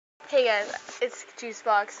Hey guys, it's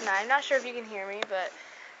Juicebox, and I'm not sure if you can hear me, but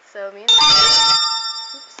so me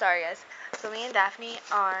and Daphne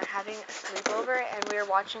are having a sleepover, and we are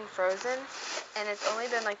watching Frozen, and it's only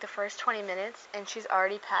been like the first 20 minutes, and she's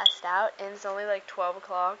already passed out, and it's only like 12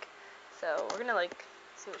 o'clock, so we're gonna like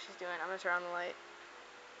see what she's doing. I'm gonna turn on the light.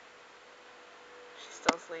 She's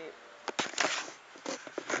still asleep.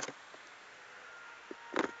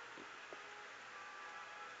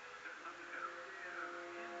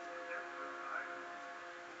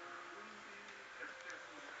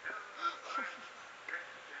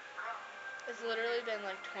 It's literally been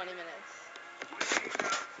like 20 minutes.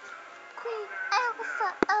 Queen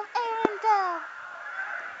Elsa of Arendelle.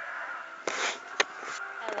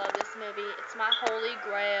 I love this movie. It's my holy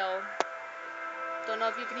grail. Don't know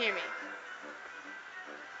if you can hear me.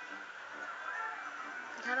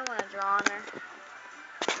 I kind of want to draw on her.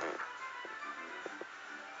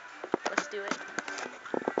 Let's do it.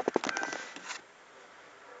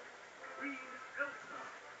 Queen Elsa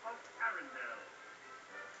of Arendelle.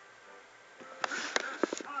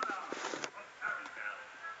 Princess Anna of Arendelle.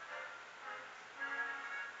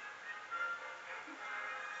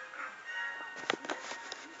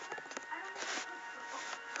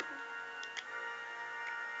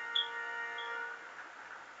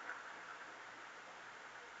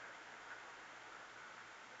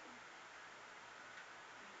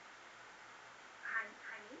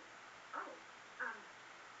 Honey? Oh,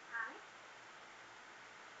 hi?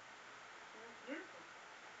 Beautiful.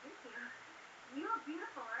 Thank you. You look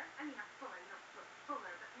beautiful, I mean, not fuller, you don't look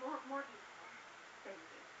fuller, but more beautiful. Thank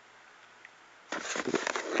you.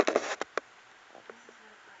 This is so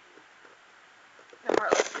funny. The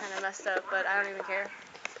heart looks kind of messed up, but I don't even care.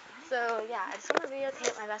 So, yeah, I just want to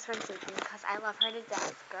videotape my best friend sleeping because I love her to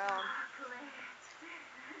death, girl.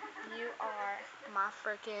 You are my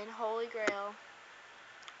freaking holy grail.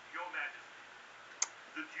 Your Majesty,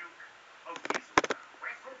 the Duke of Mistletoe.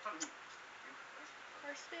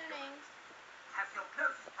 We're spooning. Have your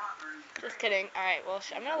closest partner in Just kidding. Alright, well,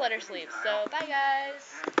 I'm going to let her sleep. So, bye, guys.